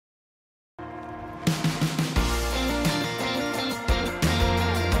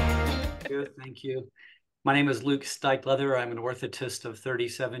you. Thank you. My name is Luke Stikeleather. I'm an orthotist of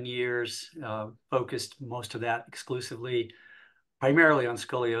 37 years, focused most of that primarily on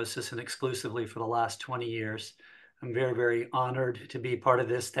scoliosis and exclusively for the last 20 years. I'm very, very honored to be part of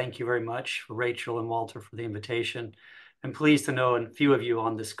this. Thank you very much, Rachel and Walter, for the invitation. I'm pleased to know a few of you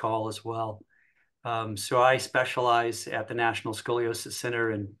on this call as well. So I specialize at the National Scoliosis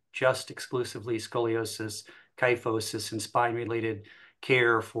Center in just exclusively scoliosis, kyphosis, and spine-related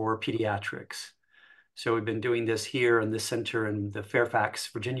care for pediatrics. So we've been doing this here in the center in the Fairfax,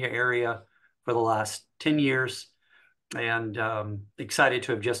 Virginia area for the last 10 years, and excited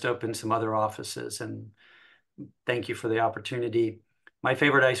to have just opened some other offices. And thank you for the opportunity. My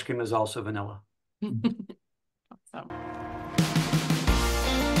favorite ice cream is also vanilla. Awesome.